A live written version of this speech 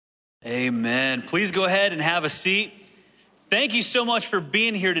Amen. Please go ahead and have a seat. Thank you so much for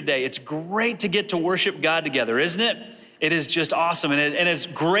being here today. It's great to get to worship God together, isn't it? It is just awesome. And as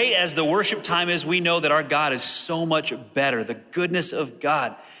great as the worship time is, we know that our God is so much better. The goodness of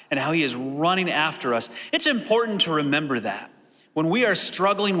God and how he is running after us. It's important to remember that. When we are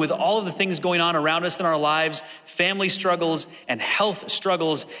struggling with all of the things going on around us in our lives, family struggles and health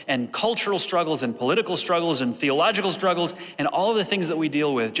struggles and cultural struggles and political struggles and theological struggles and all of the things that we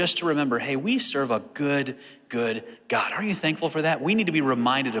deal with, just to remember, hey, we serve a good God. Are you thankful for that? We need to be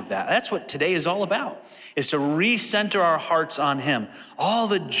reminded of that. That's what today is all about, is to recenter our hearts on him. All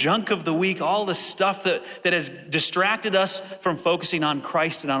the junk of the week, all the stuff that has distracted us from focusing on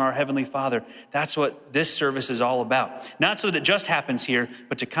Christ and on our Heavenly Father. That's what this service is all about. Not so that it just happens here,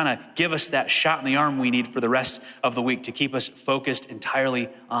 but to kind of give us that shot in the arm we need for the rest of the week to keep us focused entirely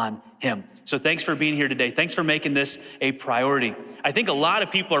on him. So thanks for being here today. Thanks for making this a priority. I think a lot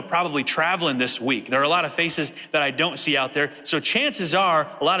of people are probably traveling this week. There are a lot of faces that I don't see out there. So chances are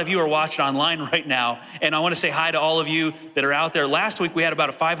a lot of you are watching online right now. And I want to say hi to all of you that are out there. Last week, we had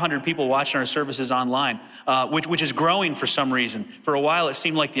about 500 people watching our services online, which is growing for some reason. For a while, it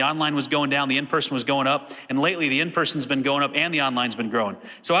seemed like the online was going down, the in-person was going up. And lately, the in-person's been going up and the online's been growing.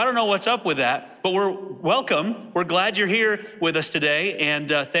 So I don't know what's up with that, but we're welcome. We're glad you're here with us today. And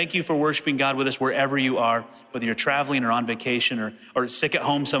thank you for worshiping God with us wherever you are, whether you're traveling or on vacation or sick at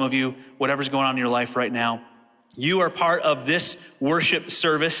home, some of you, whatever's going on in your life right now. You are part of this worship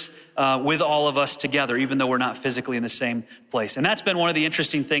service with all of us together, even though we're not physically in the same place. And that's been one of the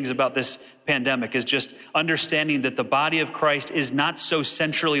interesting things about this pandemic, is just understanding that the body of Christ is not so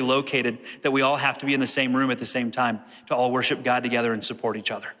centrally located that we all have to be in the same room at the same time to all worship God together and support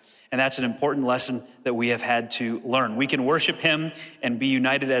each other. And that's an important lesson that we have had to learn. We can worship him and be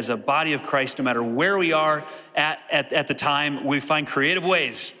united as a body of Christ no matter where we are at the time. We find creative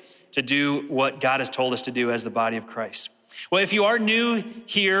ways to do what God has told us to do as the body of Christ. Well, if you are new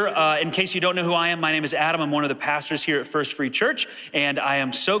here, in case you don't know who I am, my name is Adam. I'm one of the pastors here at First Free Church, and I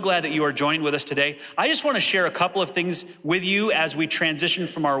am so glad that you are joining with us today. I just want to share a couple of things with you as we transition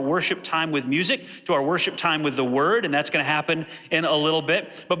from our worship time with music to our worship time with the Word, and that's going to happen in a little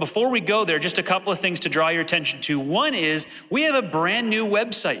bit. But before we go there, just a couple of things to draw your attention to. One is we have a brand new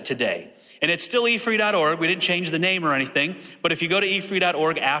website today. And it's still efree.org. We didn't change the name or anything. But if you go to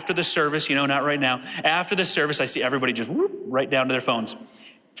efree.org after the service, not right now, after the service, I see everybody just right down to their phones.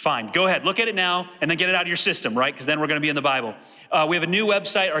 Fine, go ahead, look at it now, and then get it out of your system, right? Because then we're going to be in the Bible. We have a new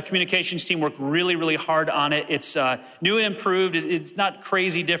website. Our communications team worked really hard on it. It's new and improved. It's not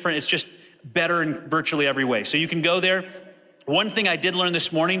crazy different. It's just better in virtually every way. So you can go there. One thing I did learn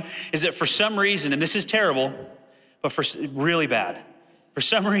this morning is that for some reason, and this is terrible, but really bad, for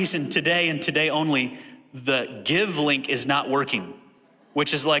some reason today and today only, the give link is not working,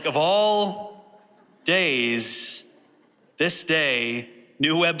 which is like, of all days, this day,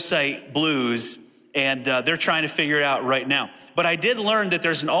 new website blues, and they're trying to figure it out right now. But I did learn that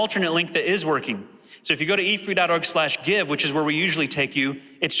there's an alternate link that is working. So if you go to efree.org/give, which is where we usually take you,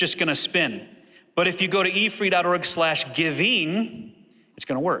 it's just gonna spin. But if you go to efree.org/giving, it's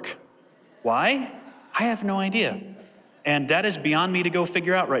gonna work. Why? I have no idea. And that is beyond me to go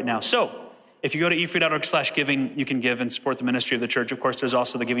figure out right now. So if you go to efree.org/giving, you can give and support the ministry of the church. Of course, there's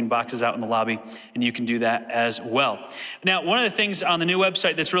also the giving boxes out in the lobby, and you can do that as well. Now, one of the things on the new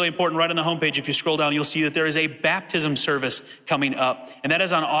website that's really important, right on the homepage, if you scroll down, you'll see that there is a baptism service coming up, and that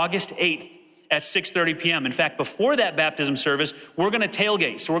is on August 8th at 6:30 p.m. In fact, before that baptism service, we're gonna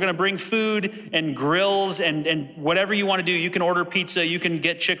tailgate. So we're gonna bring food and grills and whatever you wanna do. You can order pizza, you can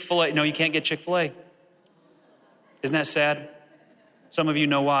get Chick-fil-A. No, you can't get Chick-fil-A. Isn't that sad? Some of you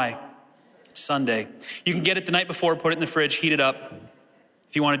know why. It's Sunday. You can get it the night before, put it in the fridge, heat it up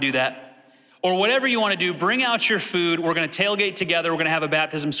if you want to do that. Or whatever you want to do, bring out your food. We're going to tailgate together. We're going to have a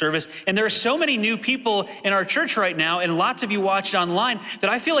baptism service. And there are so many new people in our church right now, and lots of you watched online, that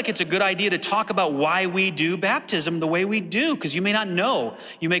I feel like it's a good idea to talk about why we do baptism the way we do, because you may not know.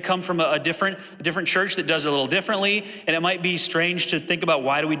 You may come from a different church that does it a little differently, and it might be strange to think about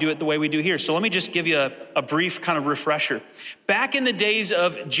why do we do it the way we do here. So let me just give you a brief kind of refresher. Back in the days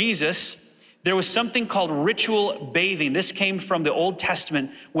of Jesus, there was something called ritual bathing. This came from the Old Testament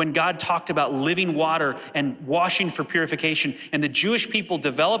when God talked about living water and washing for purification. And the Jewish people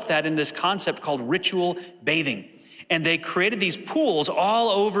developed that in this concept called ritual bathing. And they created these pools all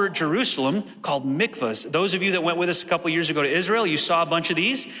over Jerusalem called mikvahs. Those of you that went with us a couple years ago to Israel, you saw a bunch of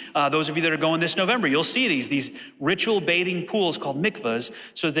these. Those of you that are going this November, you'll see these ritual bathing pools called mikvahs,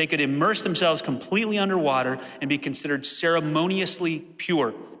 so that they could immerse themselves completely underwater and be considered ceremoniously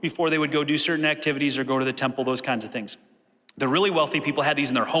pure before they would go do certain activities or go to the temple, those kinds of things. The really wealthy people had these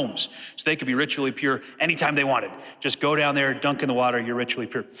in their homes, so they could be ritually pure anytime they wanted. Just go down there, dunk in the water, you're ritually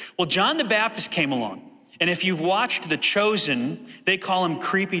pure. Well, John the Baptist came along, and if you've watched The Chosen, they call him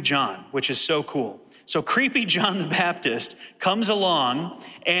Creepy John, which is so cool. So Creepy John the Baptist comes along,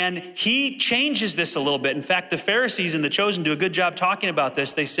 and he changes this a little bit. In fact, the Pharisees in The Chosen do a good job talking about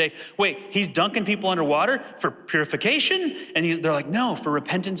this. They say, wait, he's dunking people underwater for purification? And they're like, no, for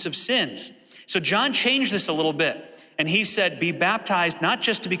repentance of sins. So John changed this a little bit. And he said, be baptized not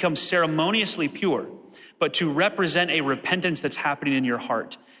just to become ceremoniously pure, but to represent a repentance that's happening in your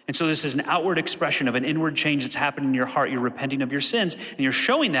heart. And so this is an outward expression of an inward change that's happening in your heart. You're repenting of your sins, and you're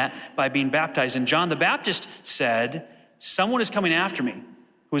showing that by being baptized. And John the Baptist said, someone is coming after me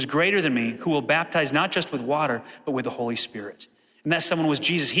who is greater than me, who will baptize not just with water, but with the Holy Spirit. And that someone was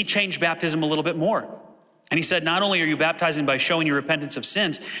Jesus. He changed baptism a little bit more. And he said, not only are you baptizing by showing your repentance of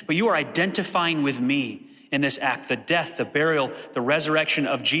sins, but you are identifying with me in this act, the death, the burial, the resurrection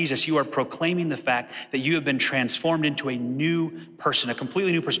of Jesus. You are proclaiming the fact that you have been transformed into a new person, a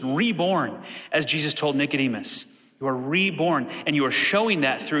completely new person, reborn, as Jesus told Nicodemus. You are reborn, and you are showing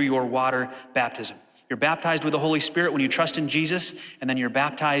that through your water baptism. You're baptized with the Holy Spirit when you trust in Jesus, and then you're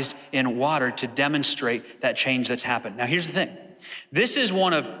baptized in water to demonstrate that change that's happened. Now, here's the thing. This is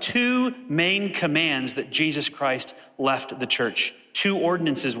one of two main commands that Jesus Christ left the church. Two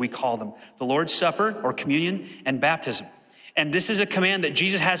ordinances, we call them: the Lord's Supper or communion and baptism. And this is a command that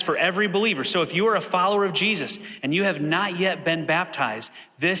Jesus has for every believer. So if you are a follower of Jesus and you have not yet been baptized,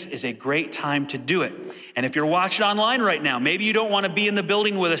 this is a great time to do it. And if you're watching online right now, maybe you don't want to be in the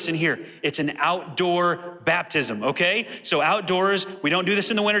building with us in here. It's an outdoor baptism, okay? So outdoors, we don't do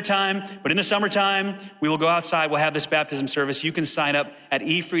this in the wintertime, but in the summertime, we will go outside. We'll have this baptism service. You can sign up at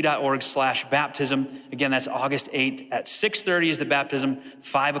efree.org/baptism. Again, that's August 8th at 6:30 is the baptism.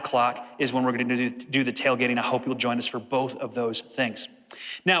 5 o'clock is when we're going to do the tailgating. I hope you'll join us for both of those things.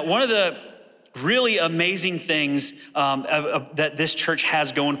 Now, one of the really amazing things that this church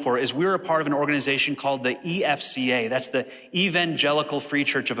has going for it is we're a part of an organization called the EFCA. That's the Evangelical Free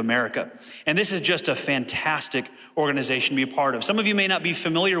Church of America. And this is just a fantastic organization to be a part of. Some of you may not be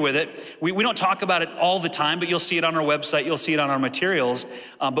familiar with it. We don't talk about it all the time, but you'll see it on our website. You'll see it on our materials.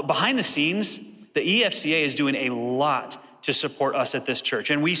 But behind the scenes, the EFCA is doing a lot to support us at this church.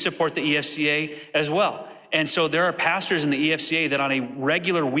 And we support the EFCA as well. And so there are pastors in the EFCA that on a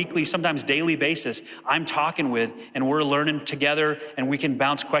regular, weekly, sometimes daily basis, I'm talking with, and we're learning together, and we can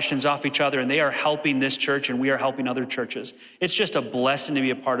bounce questions off each other, and they are helping this church, and we are helping other churches. It's just a blessing to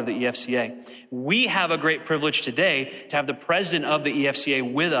be a part of the EFCA. We have a great privilege today to have the president of the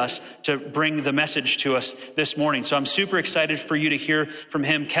EFCA with us to bring the message to us this morning. So I'm super excited for you to hear from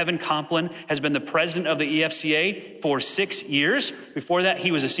him. Kevin Complin has been the president of the EFCA for 6 years. Before that,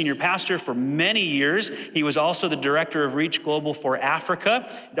 he was a senior pastor for many years. He was also the director of Reach Global for Africa,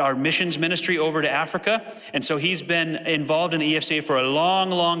 our missions ministry over to Africa. And so he's been involved in the EFCA for a long,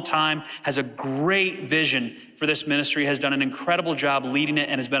 long time, has a great vision for this ministry, has done an incredible job leading it,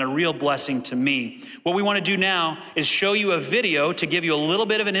 and has been a real blessing to me. What we want to do now is show you a video to give you a little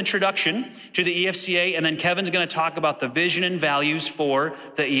bit of an introduction to the EFCA, and then Kevin's going to talk about the vision and values for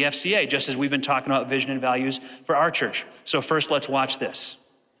the EFCA, just as we've been talking about vision and values for our church. So first, let's watch this.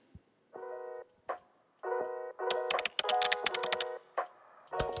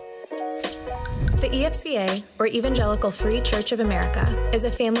 The EFCA, or Evangelical Free Church of America, is a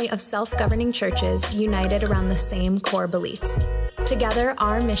family of self-governing churches united around the same core beliefs. Together,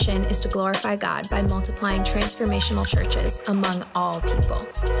 our mission is to glorify God by multiplying transformational churches among all people.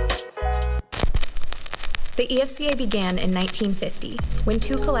 The EFCA began in 1950 when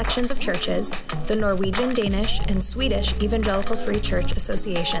two collections of churches, the Norwegian, Danish, and Swedish Evangelical Free Church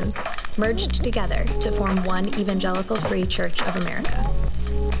Associations, merged together to form one Evangelical Free Church of America.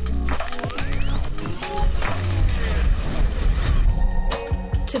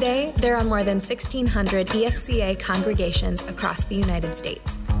 Today, there are more than 1,600 EFCA congregations across the United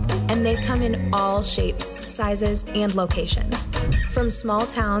States, and they come in all shapes, sizes, and locations, from small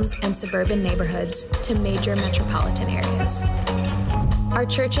towns and suburban neighborhoods to major metropolitan areas. Our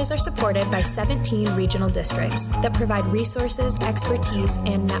churches are supported by 17 regional districts that provide resources, expertise,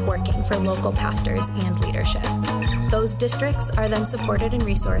 and networking for local pastors and leadership. Those districts are then supported and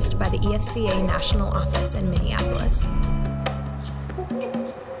resourced by the EFCA National Office in Minneapolis.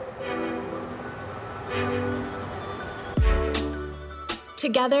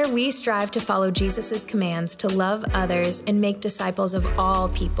 Together, we strive to follow Jesus' commands to love others and make disciples of all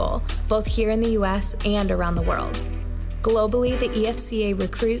people, both here in the U.S. and around the world. Globally, the EFCA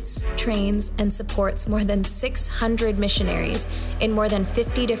recruits, trains, and supports more than 600 missionaries in more than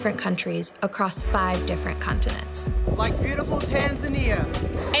 50 different countries across 5 different continents. Like beautiful Tanzania.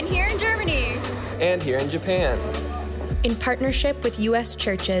 And here in Germany. And here in Japan. In partnership with U.S.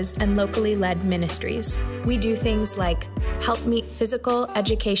 churches and locally led ministries, we do things like help meet physical,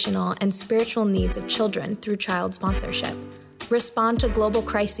 educational, and spiritual needs of children through child sponsorship, respond to global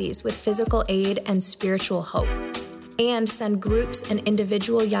crises with physical aid and spiritual hope, and send groups and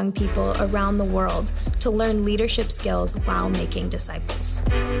individual young people around the world to learn leadership skills while making disciples.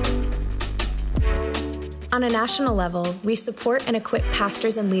 On a national level, we support and equip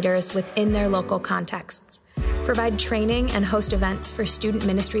pastors and leaders within their local contexts, provide training and host events for student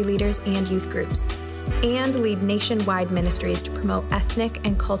ministry leaders and youth groups, and lead nationwide ministries to promote ethnic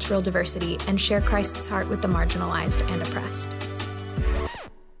and cultural diversity and share Christ's heart with the marginalized and oppressed.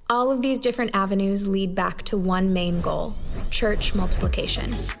 All of these different avenues lead back to one main goal: church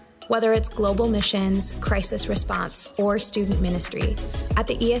multiplication. Whether it's global missions, crisis response, or student ministry, at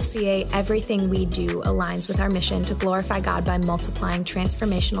the EFCA, everything we do aligns with our mission to glorify God by multiplying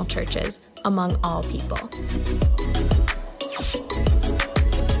transformational churches among all people.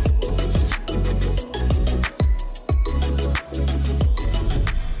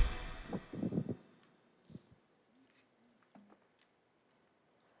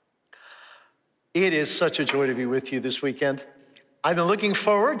 It is such a joy to be with you this weekend. I've been looking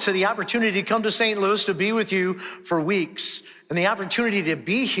forward to the opportunity to come to St. Louis to be with you for weeks, and the opportunity to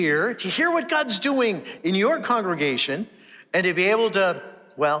be here, to hear what God's doing in your congregation, and to be able to,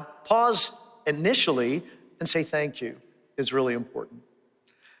 pause initially and say thank you is really important.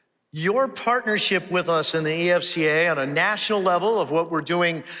 Your partnership with us in the EFCA on a national level of what we're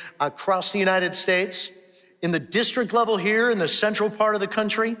doing across the United States, in the district level here in the central part of the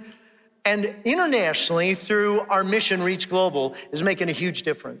country, and internationally through our mission, Reach Global, is making a huge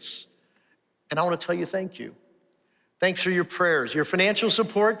difference. And I want to tell you thank you. Thanks for your prayers, your financial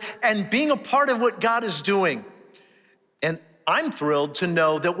support, and being a part of what God is doing. And I'm thrilled to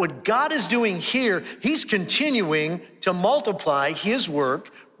know that what God is doing here, He's continuing to multiply His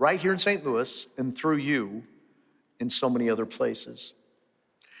work right here in St. Louis and through you in so many other places.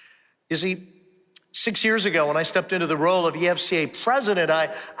 You see, 6 years ago, when I stepped into the role of EFCA president,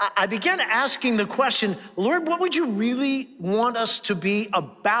 I began asking the question, Lord, what would you really want us to be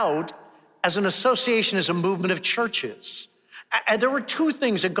about as an association, as a movement of churches? And there were 2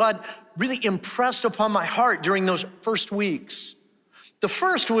 things that God really impressed upon my heart during those first weeks. The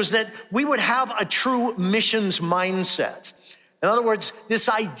first was that we would have a true missions mindset. In other words, this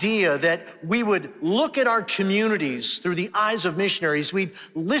idea that we would look at our communities through the eyes of missionaries, we'd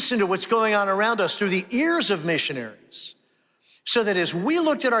listen to what's going on around us through the ears of missionaries, so that as we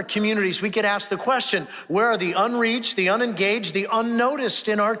looked at our communities, we could ask the question, where are the unreached, the unengaged, the unnoticed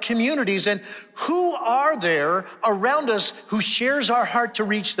in our communities, and who are there around us who shares our heart to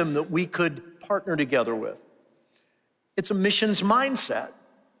reach them that we could partner together with? It's a missions mindset.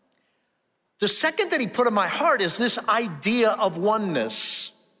 The second that He put in my heart is this idea of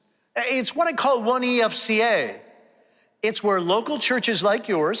oneness. It's what I call one EFCA. It's where local churches like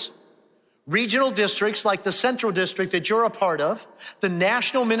yours, regional districts like the Central District that you're a part of, the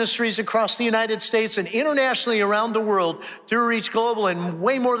national ministries across the United States and internationally around the world through Reach Global in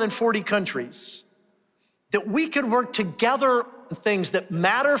way more than 40 countries, that we could work together on things that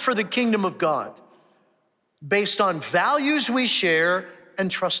matter for the kingdom of God based on values we share and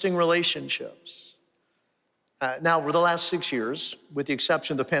trusting relationships. Now, over the last 6 years, with the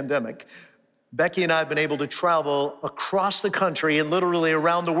exception of the pandemic, Becky and I have been able to travel across the country and literally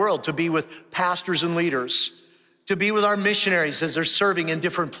around the world to be with pastors and leaders, to be with our missionaries as they're serving in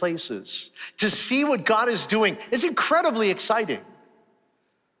different places, to see what God is doing. It's incredibly exciting.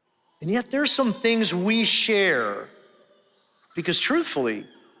 And yet there's some things we share because truthfully,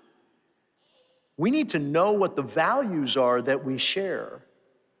 we need to know what the values are that we share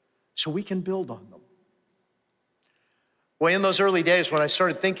so we can build on them. Well, in those early days when I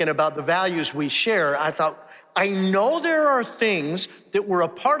started thinking about the values we share, I thought, I know there are things that were a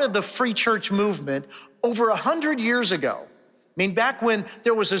part of the free church movement over 100 years ago. I mean, back when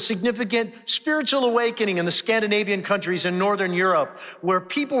there was a significant spiritual awakening in the Scandinavian countries in Northern Europe, where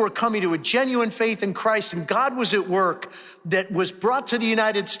people were coming to a genuine faith in Christ and God was at work, that was brought to the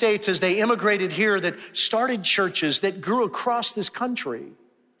United States as they immigrated here, that started churches that grew across this country.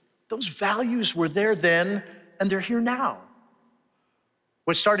 Those values were there then, and they're here now.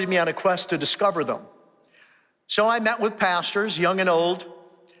 What started me on a quest to discover them. So I met with pastors, young and old,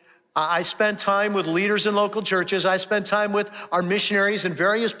 I spent time with leaders in local churches. I spent time with our missionaries in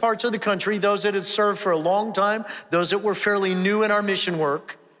various parts of the country, those that had served for a long time, those that were fairly new in our mission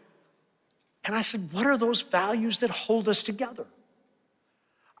work. And I said, what are those values that hold us together?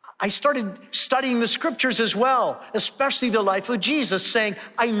 I started studying the scriptures as well, especially the life of Jesus, saying,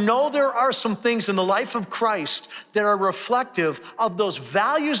 I know there are some things in the life of Christ that are reflective of those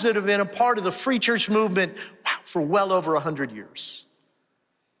values that have been a part of the free church movement for well over 100 years.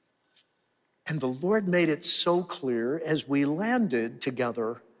 And the Lord made it so clear as we landed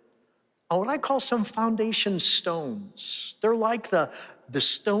together on what I call some foundation stones. They're like the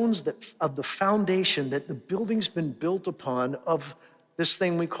stones of the foundation that the building's been built upon of this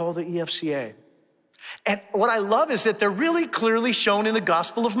thing we call the EFCA. And what I love is that they're really clearly shown in the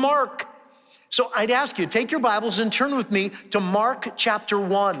Gospel of Mark. So I'd ask you, take your Bibles and turn with me to Mark chapter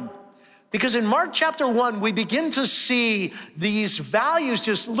 1. Because in Mark chapter 1, we begin to see these values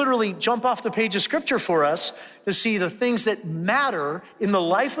just literally jump off the page of scripture for us to see the things that matter in the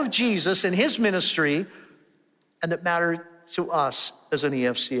life of Jesus and his ministry and that matter to us as an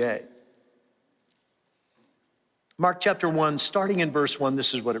EFCA. Mark chapter 1, starting in verse 1,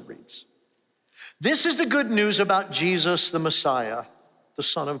 this is what it reads. This is the good news about Jesus, the Messiah, the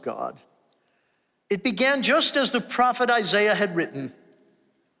Son of God. It began just as the prophet Isaiah had written.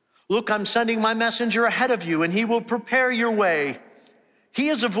 Look, I'm sending my messenger ahead of you, and he will prepare your way. He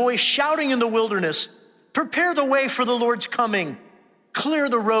is a voice shouting in the wilderness, prepare the way for the Lord's coming, clear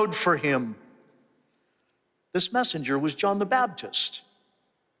the road for him. This messenger was John the Baptist.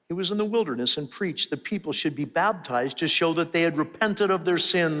 He was in the wilderness and preached the people should be baptized to show that they had repented of their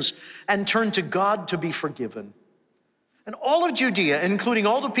sins and turned to God to be forgiven. And all of Judea, including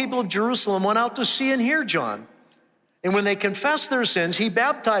all the people of Jerusalem, went out to see and hear John. And when they confessed their sins, he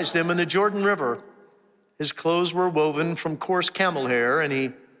baptized them in the Jordan River. His clothes were woven from coarse camel hair, and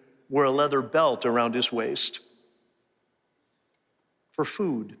he wore a leather belt around his waist. For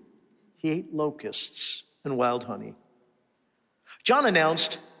food, he ate locusts and wild honey. John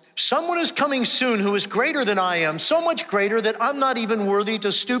announced, someone is coming soon who is greater than I am, so much greater that I'm not even worthy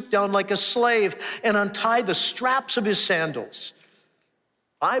to stoop down like a slave and untie the straps of his sandals.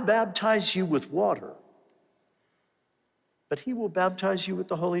 I baptize you with water, but he will baptize you with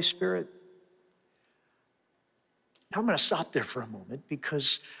the Holy Spirit. Now I'm going to stop there for a moment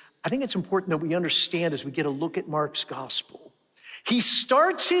because I think it's important that we understand as we get a look at Mark's gospel. He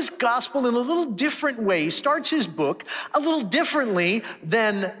starts his gospel in a little different way. He starts his book a little differently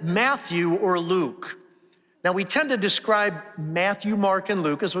than Matthew or Luke. Now, we tend to describe Matthew, Mark, and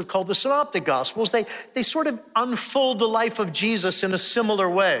Luke as what's called the synoptic gospels. They sort of unfold the life of Jesus in a similar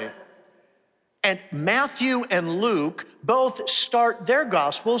way. And Matthew and Luke both start their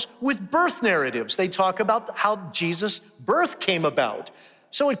gospels with birth narratives. They talk about how Jesus' birth came about.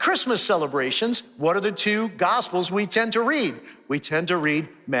 So at Christmas celebrations, what are the two gospels we tend to read? We tend to read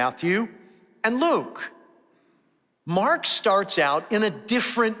Matthew and Luke. Mark starts out in a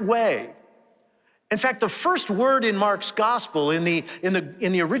different way. In fact, the first word in Mark's gospel in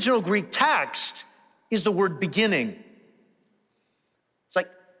the original Greek text is the word beginning. It's like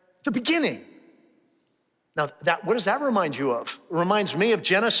the beginning. Now, what does that remind you of? It reminds me of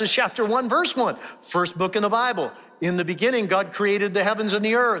Genesis chapter 1, verse 1, first book in the Bible. In the beginning, God created the heavens and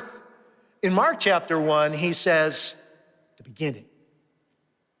the earth. In Mark chapter 1, he says, the beginning.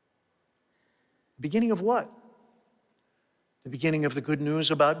 The beginning of what? The beginning of the good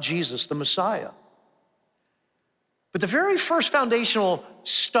news about Jesus, the Messiah. But the very first foundational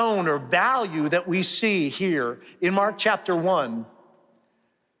stone or value that we see here in Mark chapter 1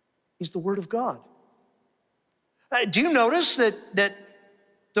 is the Word of God. Do you notice that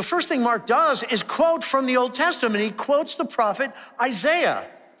the first thing Mark does is quote from the Old Testament? He quotes the prophet Isaiah.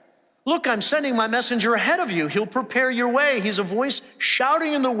 Look, I'm sending my messenger ahead of you. He'll prepare your way. He's a voice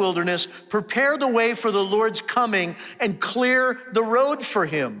shouting in the wilderness, prepare the way for the Lord's coming and clear the road for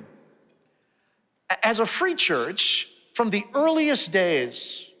him. As a free church, from the earliest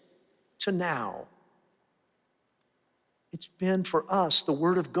days to now, it's been for us, the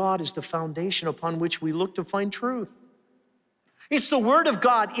Word of God is the foundation upon which we look to find truth. It's the Word of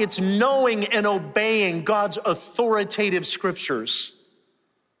God. It's knowing and obeying God's authoritative scriptures.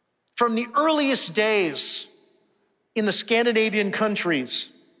 From the earliest days in the Scandinavian countries,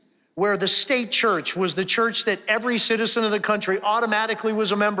 where the state church was the church that every citizen of the country automatically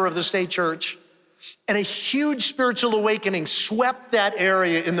was a member of the state church, and a huge spiritual awakening swept that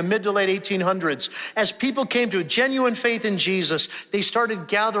area in the mid to late 1800s. As people came to a genuine faith in Jesus, they started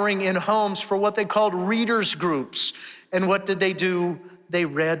gathering in homes for what they called readers' groups. And what did they do? They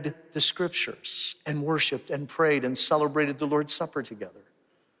read the scriptures and worshiped and prayed and celebrated the Lord's Supper together.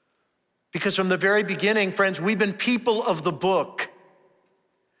 Because from the very beginning, friends, we've been people of the book.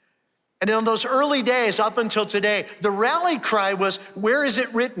 And in those early days up until today, the rally cry was, where is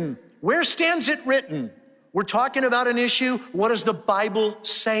it written? Where stands it written? We're talking about an issue. What does the Bible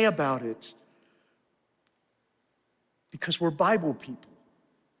say about it? Because we're Bible people.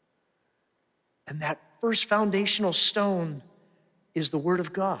 And that first foundational stone is the Word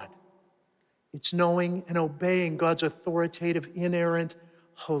of God. It's knowing and obeying God's authoritative, inerrant,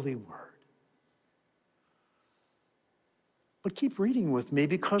 holy Word. But keep reading with me,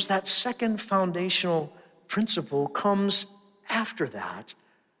 because that second foundational principle comes after that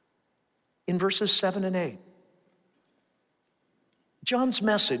in verses 7 and 8. John's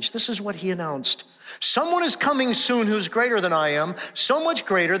message, this is what he announced. Someone is coming soon who's greater than I am, so much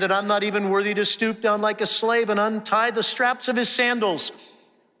greater that I'm not even worthy to stoop down like a slave and untie the straps of his sandals.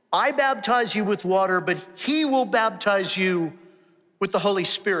 I baptize you with water, but he will baptize you with the Holy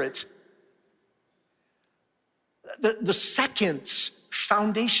Spirit. The second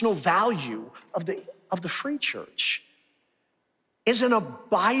foundational value of the free church is an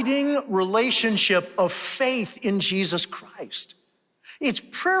abiding relationship of faith in Jesus Christ. It's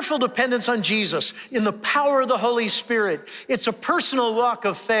prayerful dependence on Jesus in the power of the Holy Spirit. It's a personal walk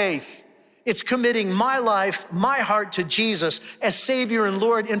of faith. It's committing my life, my heart to Jesus as Savior and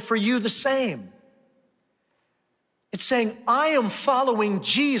Lord, and for you the same. It's saying, I am following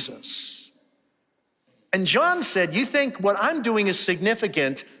Jesus. And John said, you think what I'm doing is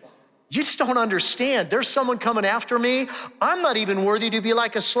significant? You just don't understand. There's someone coming after me. I'm not even worthy to be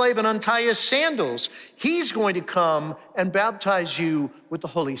like a slave and untie his sandals. He's going to come and baptize you with the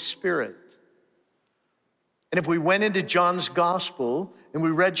Holy Spirit. And if we went into John's gospel and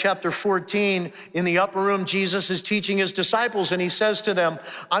we read chapter 14, in the upper room, Jesus is teaching his disciples and he says to them,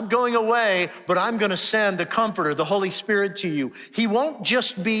 I'm going away, but I'm going to send the Comforter, the Holy Spirit, to you. He won't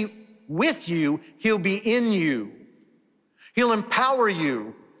just be with you, he'll be in you. He'll empower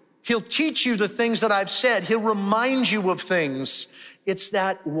you. He'll teach you the things that I've said. He'll remind you of things. It's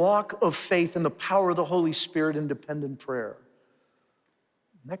that walk of faith in the power of the Holy Spirit in dependent prayer.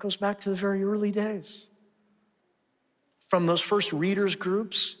 And that goes back to the very early days. From those first readers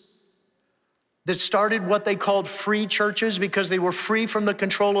groups that started what they called free churches because they were free from the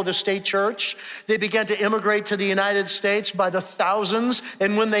control of the state church. They began to immigrate to the United States by the thousands,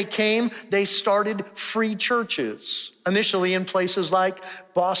 and when they came, they started free churches, initially in places like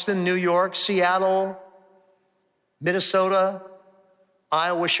Boston, New York, Seattle, Minnesota,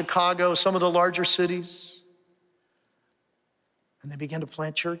 Iowa, Chicago, some of the larger cities. And they began to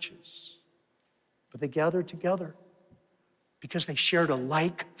plant churches, but they gathered together because they shared a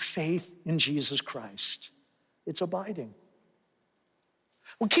like faith in Jesus Christ. It's abiding.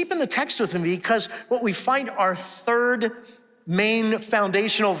 Well, keep in the text with me, because what we find our third main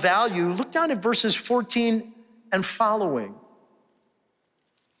foundational value, look down at verses 14 and following.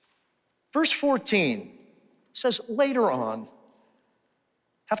 Verse 14 says, later on,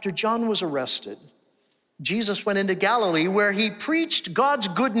 after John was arrested, Jesus went into Galilee where he preached God's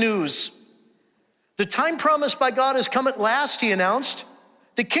good news. The time promised by God has come at last, he announced.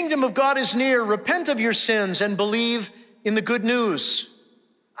 The kingdom of God is near. Repent of your sins and believe in the good news.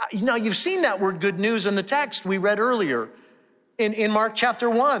 Now, you've seen that word good news in the text we read earlier in Mark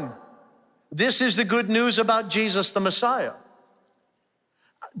chapter 1. This is the good news about Jesus the Messiah.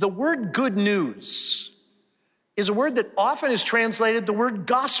 The word good news is a word that often is translated the word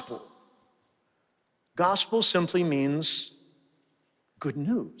gospel. Gospel simply means good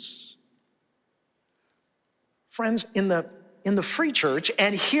news. Friends, in the free church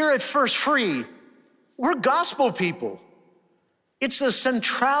and here at First Free, we're gospel people. It's the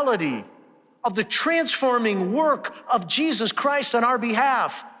centrality of the transforming work of Jesus Christ on our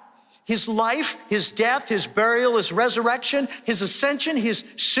behalf. His life, his death, his burial, his resurrection, his ascension, his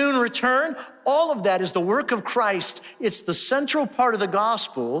soon return, all of that is the work of Christ. It's the central part of the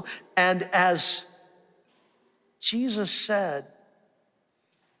gospel. And as Jesus said,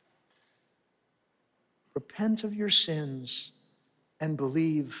 repent of your sins and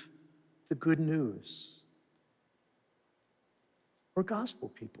believe the good news. We're gospel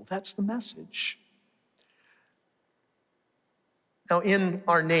people. That's the message. Now, in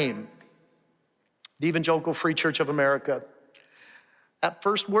our name, the Evangelical Free Church of America, that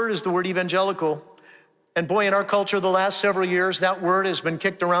first word is the word evangelical. And boy, in our culture the last several years, that word has been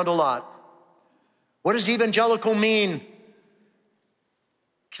kicked around a lot. What does evangelical mean?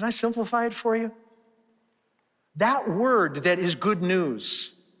 Can I simplify it for you? That word that is good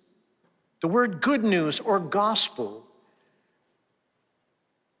news, the word good news or gospel,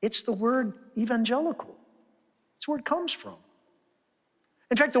 it's the word evangelical. It's where it comes from.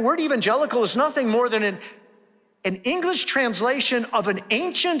 In fact, the word evangelical is nothing more than an English translation of an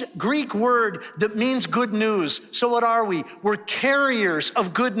ancient Greek word that means good news. So what are we? We're carriers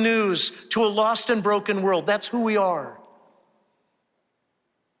of good news to a lost and broken world. That's who we are.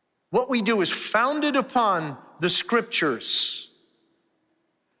 What we do is founded upon the scriptures,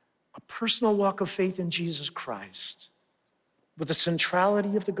 a personal walk of faith in Jesus Christ with the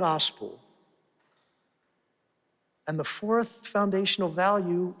centrality of the gospel. And the fourth foundational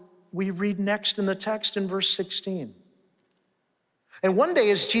value we read next in the text in verse 16. And one day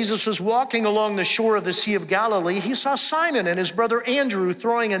as Jesus was walking along the shore of the Sea of Galilee, he saw Simon and his brother Andrew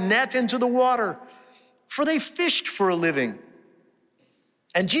throwing a net into the water, for they fished for a living.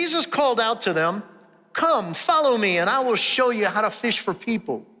 And Jesus called out to them, "Come, follow me, and I will show you how to fish for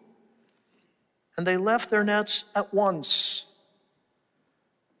people." And they left their nets at once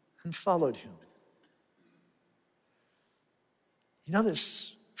and followed him. You know,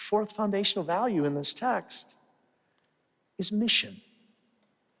 this fourth foundational value in this text is mission.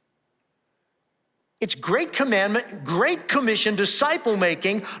 It's great commandment, great commission, disciple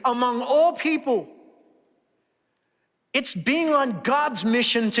making among all people. It's being on God's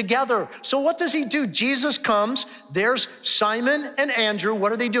mission together. So what does he do? Jesus comes, there's Simon and Andrew.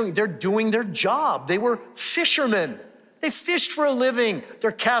 What are they doing? They're doing their job. They were fishermen. They fished for a living.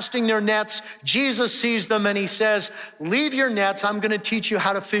 They're casting their nets. Jesus sees them and he says, "Leave your nets. I'm going to teach you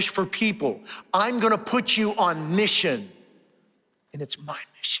how to fish for people. I'm going to put you on mission." And it's my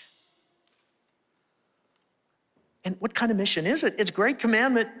mission. And what kind of mission is it? It's Great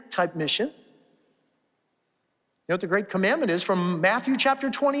Commandment type mission. You know what the Great Commandment is? From Matthew chapter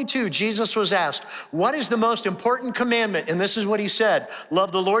 22, Jesus was asked, "What is the most important commandment?" And this is what he said: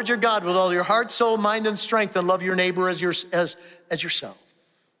 "Love the Lord your God with all your heart, soul, mind, and strength, and love your neighbor as yourself."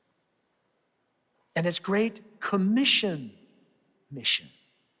 And it's Great Commission mission,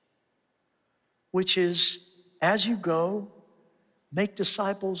 which is, as you go, make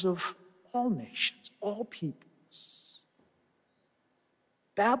disciples of all nations, all peoples.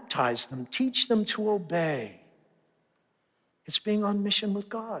 Baptize them, teach them to obey. It's being on mission with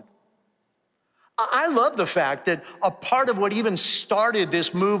God. I love the fact that a part of what even started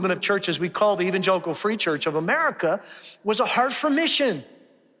this movement of churches we call the Evangelical Free Church of America was a heart for mission.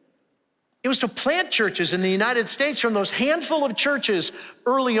 It was to plant churches in the United States. From those handful of churches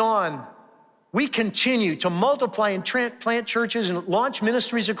early on, we continue to multiply and plant churches and launch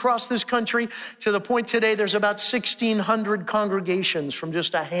ministries across this country to the point today there's about 1,600 congregations from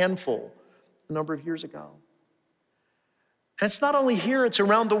just a handful a number of years ago. And it's not only here, it's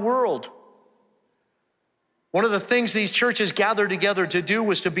around the world. One of the things these churches gathered together to do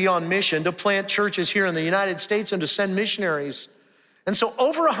was to be on mission, to plant churches here in the United States and to send missionaries. And so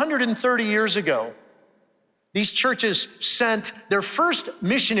over 130 years ago, these churches sent their first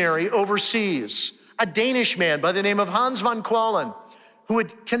missionary overseas, a Danish man by the name of Hans von Qualen, who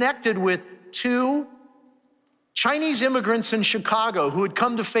had connected with two Chinese immigrants in Chicago who had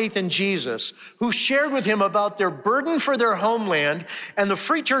come to faith in Jesus, who shared with him about their burden for their homeland, and the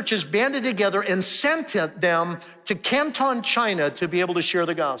free churches banded together and sent them to Canton, China to be able to share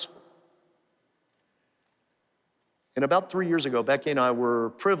the gospel. And about 3 years ago, Becky and I were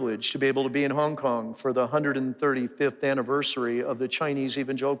privileged to be able to be in Hong Kong for the 135th anniversary of the Chinese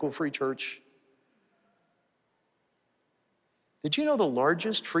Evangelical Free Church. Did you know the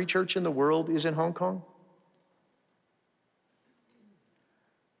largest free church in the world is in Hong Kong?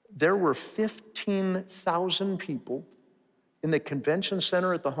 There were 15,000 people in the convention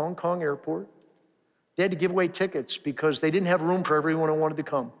center at the Hong Kong airport. They had to give away tickets because they didn't have room for everyone who wanted to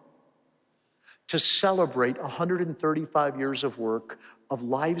come, to celebrate 135 years of work, of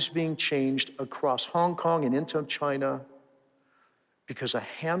lives being changed across Hong Kong and into China, because a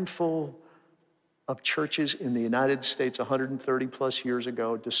handful of churches in the United States 130 plus years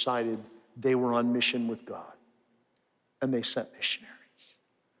ago decided they were on mission with God, and they sent missionaries.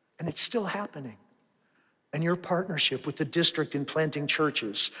 And it's still happening. And your partnership with the district in planting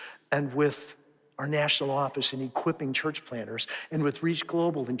churches, and with our national office in equipping church planters, and with Reach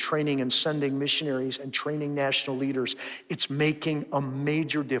Global in training and sending missionaries and training national leaders, it's making a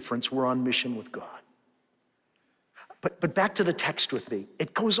major difference. We're on mission with God. But back to the text with me.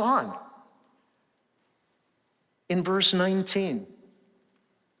 It goes on. In verse 19,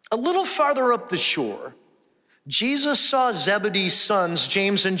 a little farther up the shore, Jesus saw Zebedee's sons,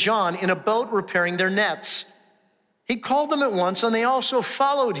 James and John, in a boat repairing their nets. He called them at once, and they also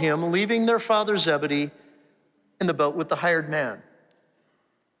followed him, leaving their father Zebedee in the boat with the hired man.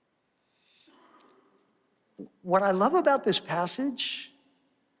 What I love about this passage,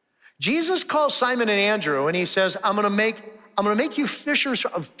 Jesus calls Simon and Andrew, and he says, I'm gonna make I'm gonna make you fishers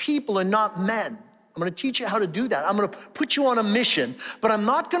of people and not men. I'm gonna teach you how to do that. I'm gonna put you on a mission, but I'm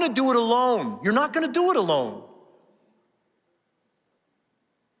not gonna do it alone. You're not gonna do it alone.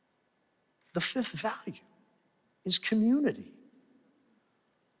 The fifth value is community.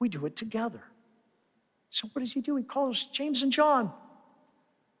 We do it together. So what does he do? He calls James and John.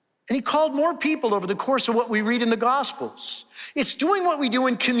 And he called more people over the course of what we read in the Gospels. It's doing what we do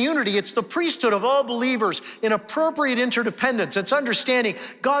in community. It's the priesthood of all believers in appropriate interdependence. It's understanding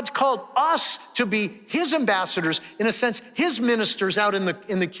God's called us to be his ambassadors, in a sense, his ministers out in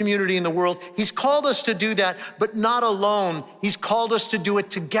the community, in the world. He's called us to do that, but not alone. He's called us to do it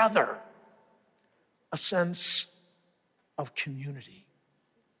together. A sense of community.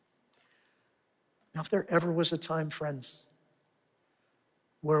 Now, if there ever was a time, friends,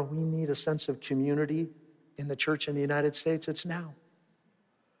 where we need a sense of community in the church in the United States, it's now.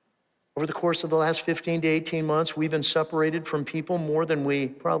 Over the course of the last 15 to 18 months, we've been separated from people more than we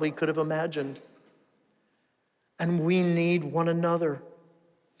probably could have imagined. And we need one another.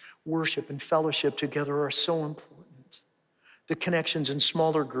 Worship and fellowship together are so important. The connections in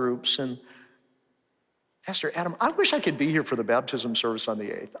smaller groups. And Pastor Adam, I wish I could be here for the baptism service on the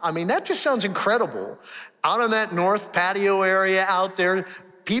 8th. I mean, that just sounds incredible. Out on that north patio area out there,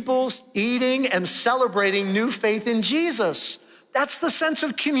 people eating and celebrating new faith in Jesus. That's the sense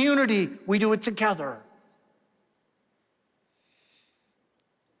of community. We do it together.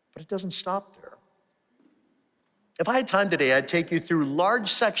 But it doesn't stop there. If I had time today, I'd take you through large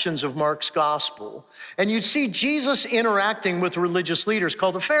sections of Mark's gospel, and you'd see Jesus interacting with religious leaders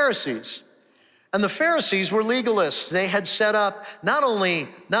called the Pharisees. And the Pharisees were legalists. They had set up not only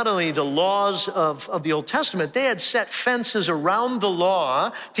the laws of the Old Testament, they had set fences around the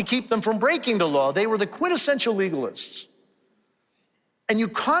law to keep them from breaking the law. They were the quintessential legalists. And you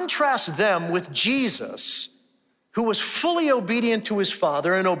contrast them with Jesus, who was fully obedient to his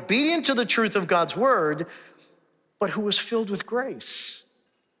Father and obedient to the truth of God's word, but who was filled with grace.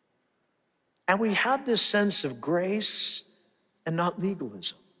 And we have this sense of grace and not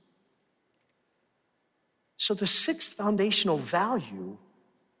legalism. So the sixth foundational value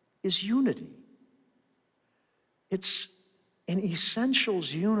is unity. It's in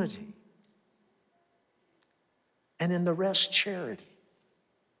essentials unity, and in the rest charity.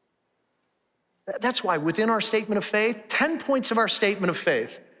 That's why within our statement of faith, 10 points of our statement of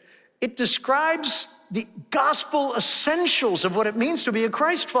faith, it describes the gospel essentials of what it means to be a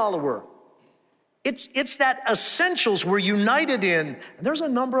Christ follower. It's that essentials we're united in. And there's a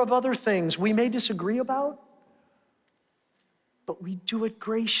number of other things we may disagree about, but we do it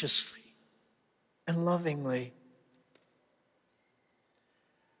graciously and lovingly.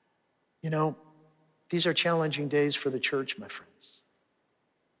 You know, these are challenging days for the church, my friends.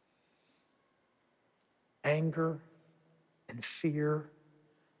 Anger and fear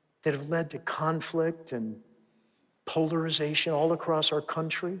that have led to conflict and polarization all across our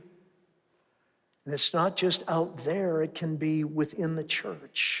country. And it's not just out there, it can be within the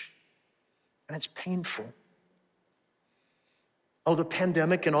church. And it's painful. Oh, the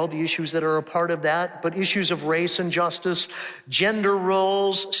pandemic and all the issues that are a part of that, but issues of race and justice, gender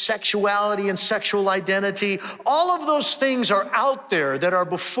roles, sexuality and sexual identity, all of those things are out there that are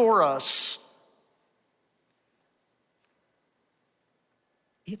before us.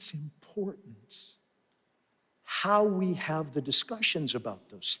 It's important how we have the discussions about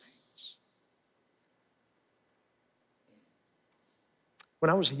those things. When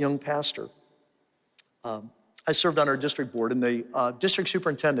I was a young pastor, I served on our district board, and the district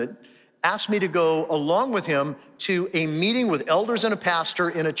superintendent asked me to go along with him to a meeting with elders and a pastor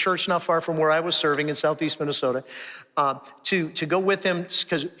in a church not far from where I was serving in southeast Minnesota, to go with him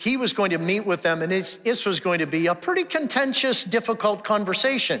because he was going to meet with them, and this was going to be a pretty contentious, difficult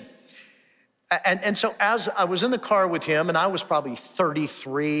conversation. And so as I was in the car with him, and I was probably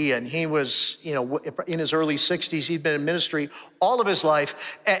 33, and he was, in his early 60s, he'd been in ministry all of his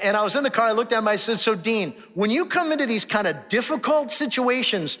life. And I was in the car, I looked at him, I said, "So Dean, when you come into these kind of difficult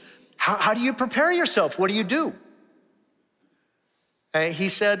situations, how do you prepare yourself? What do you do?" And he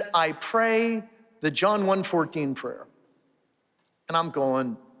said, "I pray the John 1:14 prayer." And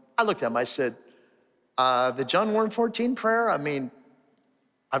I looked at him, I said, "The John 1:14 prayer? I mean,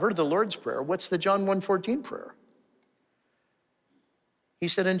 I've heard the Lord's Prayer. What's the John 1:14 prayer?" He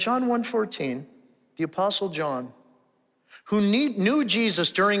said, in John 1:14, the Apostle John, who knew Jesus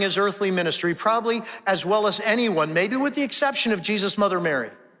during his earthly ministry, probably as well as anyone, maybe with the exception of Jesus' mother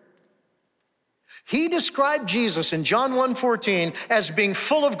Mary, He described Jesus in John 1:14 as being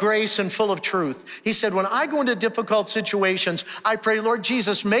full of grace and full of truth. He said, when I go into difficult situations, I pray, Lord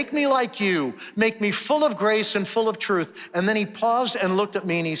Jesus, make me like you. Make me full of grace and full of truth. And then he paused and looked at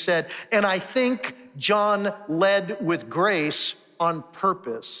me and he said, and I think John led with grace on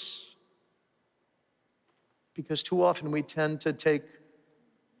purpose. Because too often we tend to take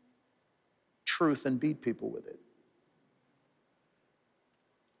truth and beat people with it.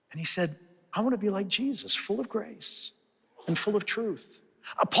 And he said, I want to be like Jesus, full of grace and full of truth.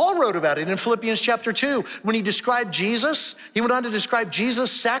 Paul wrote about it in Philippians chapter 2. When he described Jesus, he went on to describe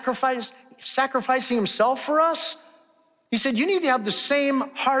Jesus sacrificing himself for us. He said, you need to have the same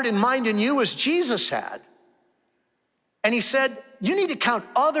heart and mind in you as Jesus had. And he said, you need to count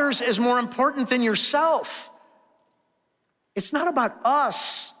others as more important than yourself. It's not about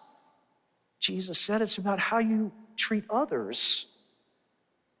us. Jesus said it's about how you treat others.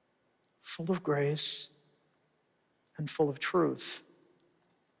 Full of grace and full of truth.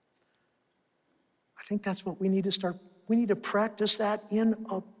 I think that's what we need to start. We need to practice that in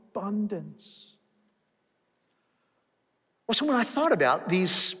abundance. Well, so when I thought about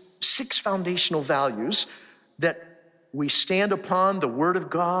these 6 foundational values that we stand upon, the Word of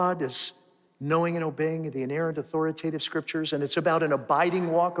God is knowing and obeying the inerrant authoritative scriptures, and it's about an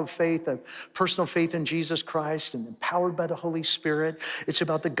abiding walk of faith, a personal faith in Jesus Christ and empowered by the Holy Spirit. It's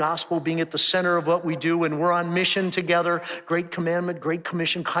about the gospel being at the center of what we do, and we're on mission together, great commandment, great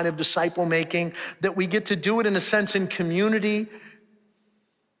commission kind of disciple making, that we get to do it in a sense in community,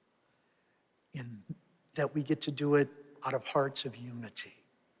 that we get to do it out of hearts of unity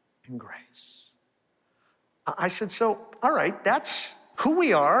and grace. I said, so, all right, that's who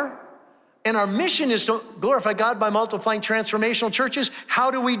we are. And our mission is to glorify God by multiplying transformational churches.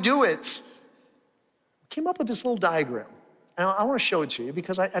 How do we do it? We came up with this little diagram. And I want to show it to you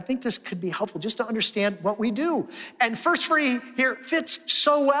because I think this could be helpful just to understand what we do. And First Free here fits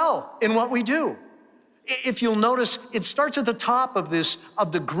so well in what we do. If you'll notice, it starts at the top of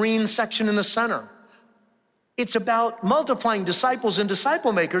the green section in the center. It's about multiplying disciples and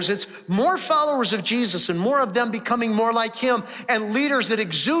disciple makers. It's more followers of Jesus and more of them becoming more like him and leaders that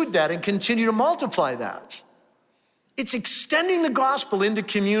exude that and continue to multiply that. It's extending the gospel into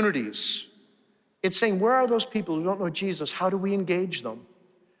communities. It's saying, where are those people who don't know Jesus? How do we engage them?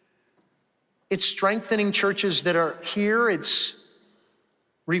 It's strengthening churches that are here. It's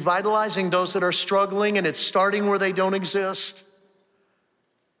revitalizing those that are struggling, and it's starting where they don't exist.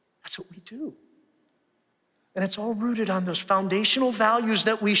 That's what we do. And it's all rooted on those foundational values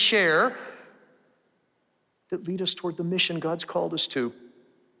that we share that lead us toward the mission God's called us to.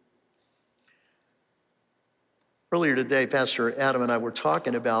 Earlier today, Pastor Adam and I were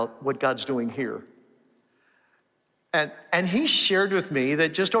talking about what God's doing here. And he shared with me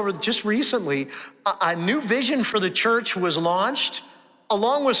that just recently, a new vision for the church was launched,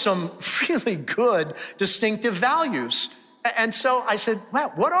 along with some really good distinctive values. And so I said,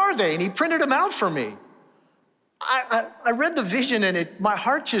 wow, what are they? And he printed them out for me. I read the vision and my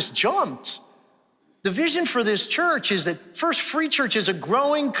heart just jumped. The vision for this church is that First Free Church is a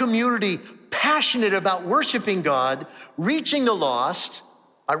growing community passionate about worshiping God, reaching the lost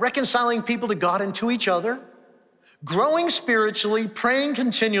by reconciling people to God and to each other, growing spiritually, praying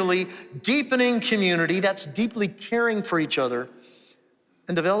continually, deepening community, that's deeply caring for each other,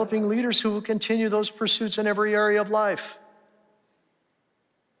 and developing leaders who will continue those pursuits in every area of life.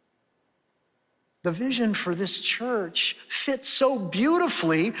 The vision for this church fits so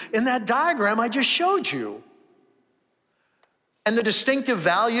beautifully in that diagram I just showed you. And the distinctive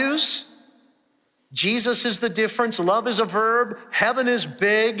values, Jesus is the difference, love is a verb, heaven is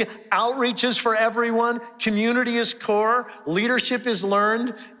big, outreach is for everyone, community is core, leadership is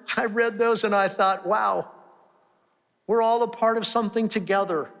learned. I read those and I thought, wow, we're all a part of something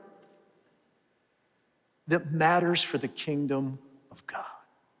together that matters for the kingdom of God.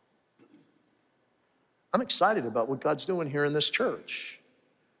 I'm excited about what God's doing here in this church.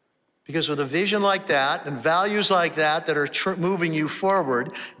 Because with a vision like that and values like that are moving you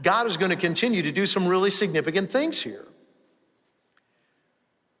forward, God is going to continue to do some really significant things here.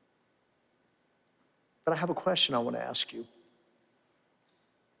 But I have a question I want to ask you.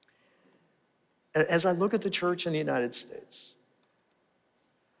 As I look at the church in the United States,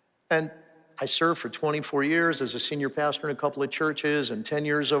 and I served for 24 years as a senior pastor in a couple of churches and 10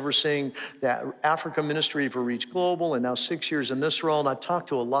 years overseeing the Africa ministry for Reach Global and now 6 years in this role. And I've talked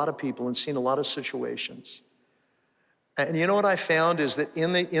to a lot of people and seen a lot of situations. And you know what I found is that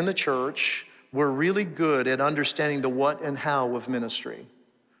in the church, we're really good at understanding the what and how of ministry,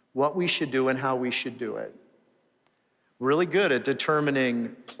 what we should do and how we should do it. really good at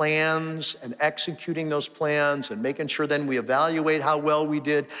determining plans and executing those plans and making sure then we evaluate how well we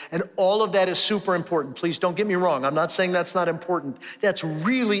did. And all of that is super important. Please don't get me wrong. I'm not saying that's not important. That's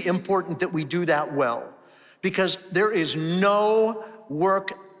really important that we do that well, because there is no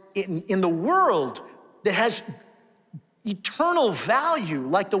work in the world that has eternal value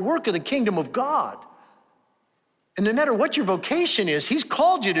like the work of the kingdom of God. And no matter what your vocation is, he's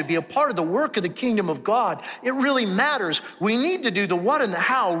called you to be a part of the work of the kingdom of God. It really matters. We need to do the what and the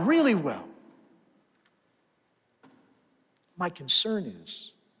how really well. My concern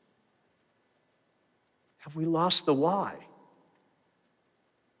is, have we lost the why?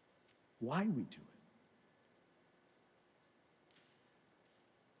 Why we do it?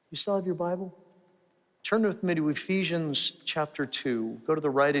 You still have your Bible? Turn with me to Ephesians chapter 2. Go to the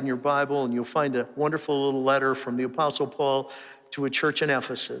right in your Bible and you'll find a wonderful little letter from the Apostle Paul to a church in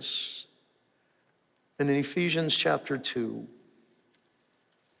Ephesus. And in Ephesians chapter 2,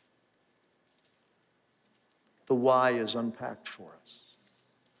 the why is unpacked for us.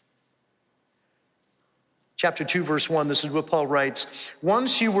 Chapter 2, verse 1, this is what Paul writes.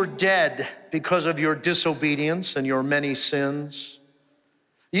 Once you were dead because of your disobedience and your many sins.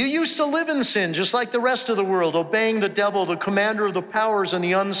 You used to live in sin just like the rest of the world, obeying the devil, the commander of the powers in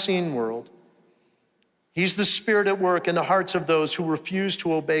the unseen world. He's the spirit at work in the hearts of those who refuse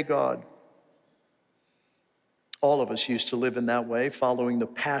to obey God. All of us used to live in that way, following the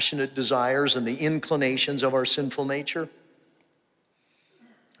passionate desires and the inclinations of our sinful nature.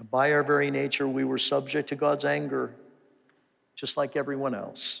 By our very nature, we were subject to God's anger, just like everyone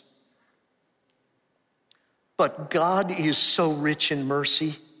else. But God is so rich in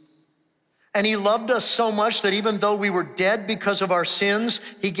mercy. And he loved us so much that even though we were dead because of our sins,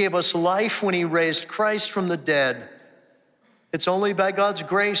 he gave us life when he raised Christ from the dead. It's only by God's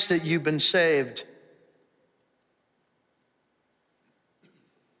grace that you've been saved.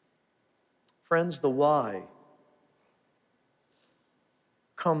 Friends, the why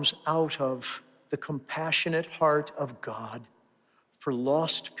comes out of the compassionate heart of God for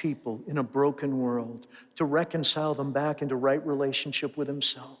lost people in a broken world, to reconcile them back into right relationship with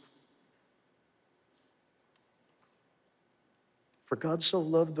himself. For God so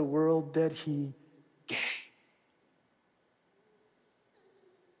loved the world that he gave.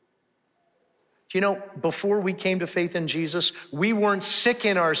 Do you know, before we came to faith in Jesus, we weren't sick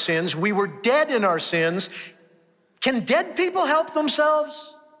in our sins, we were dead in our sins. Can dead people help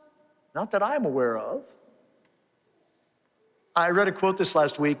themselves? Not that I'm aware of. I read a quote this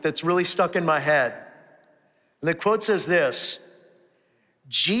last week that's really stuck in my head. And the quote says this: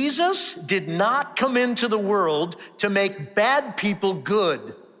 Jesus did not come into the world to make bad people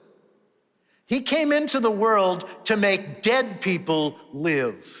good. He came into the world to make dead people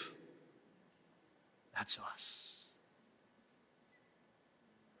live. That's us.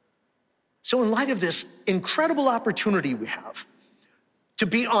 So in light of this incredible opportunity we have to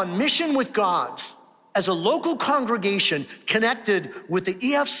be on mission with God, as a local congregation connected with the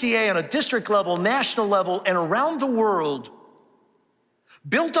EFCA on a district level, national level, and around the world,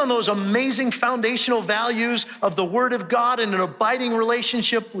 built on those amazing foundational values of the Word of God and an abiding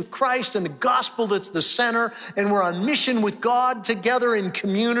relationship with Christ and the gospel that's the center, and we're on mission with God together in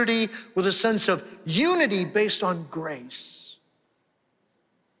community with a sense of unity based on grace.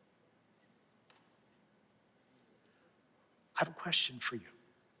 I have a question for you.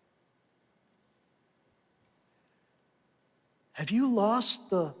 Have you lost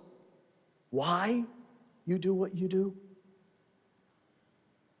the why you do what you do?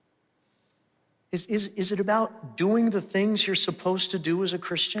 Is it about doing the things you're supposed to do as a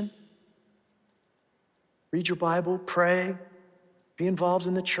Christian? Read your Bible, pray, be involved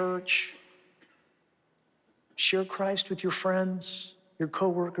in the church, share Christ with your friends, your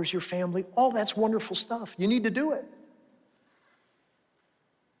coworkers, your family. All that's wonderful stuff. You need to do it.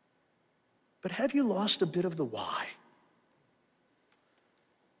 But have you lost a bit of the why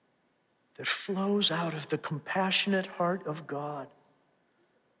that flows out of the compassionate heart of God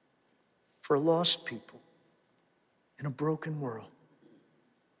for lost people in a broken world,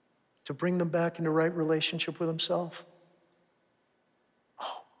 to bring them back into right relationship with himself?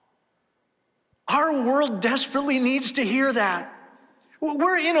 Oh, our world desperately needs to hear that.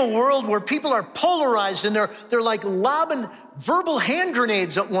 We're in a world where people are polarized and they're like lobbing verbal hand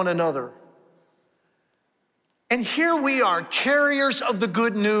grenades at one another. And here we are, carriers of the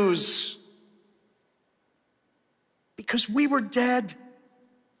good news, because we were dead.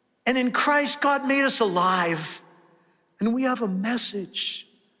 And in Christ, God made us alive. And we have a message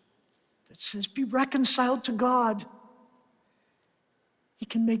that says, be reconciled to God. He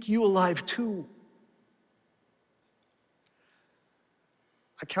can make you alive too.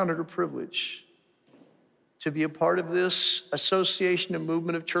 I count it a privilege to be a part of this association and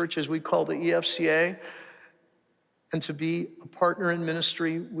movement of churches we call the EFCA, and to be a partner in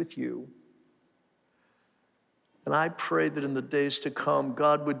ministry with you. And I pray that in the days to come,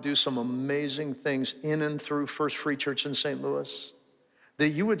 God would do some amazing things in and through First Free Church in St. Louis. That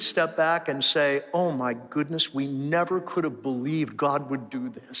you would step back and say, oh my goodness, we never could have believed God would do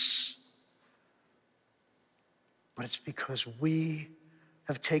this. But it's because we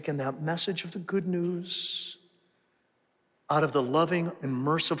have taken that message of the good news out of the loving and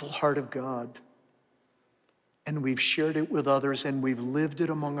merciful heart of God, and we've shared it with others, and we've lived it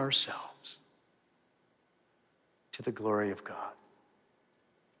among ourselves to the glory of God.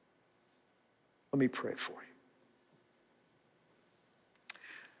 Let me pray for you.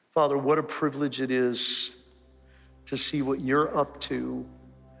 Father, what a privilege it is to see what you're up to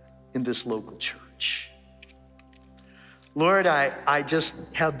in this local church. Lord, I just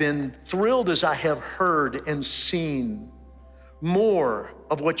have been thrilled as I have heard and seen more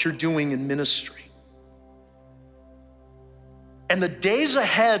of what you're doing in ministry. And the days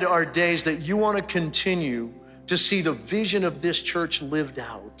ahead are days that you want to continue to see the vision of this church lived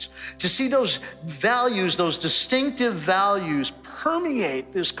out, to see those values, those distinctive values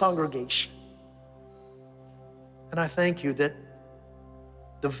permeate this congregation. And I thank you that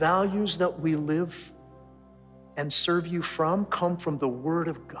the values that we live and serve you from come from the Word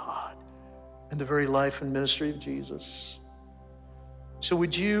of God and the very life and ministry of Jesus. So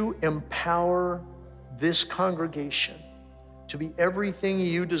would you empower this congregation to be everything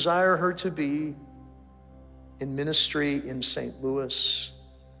you desire her to be in ministry in St. Louis,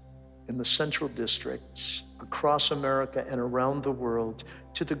 in the Central Districts, across America and around the world,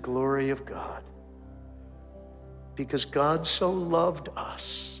 to the glory of God. Because God so loved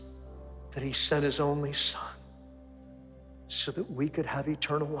us that he sent his only Son so that we could have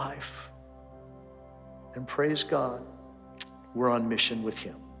eternal life. And praise God, we're on mission with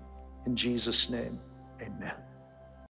him. In Jesus' name, amen.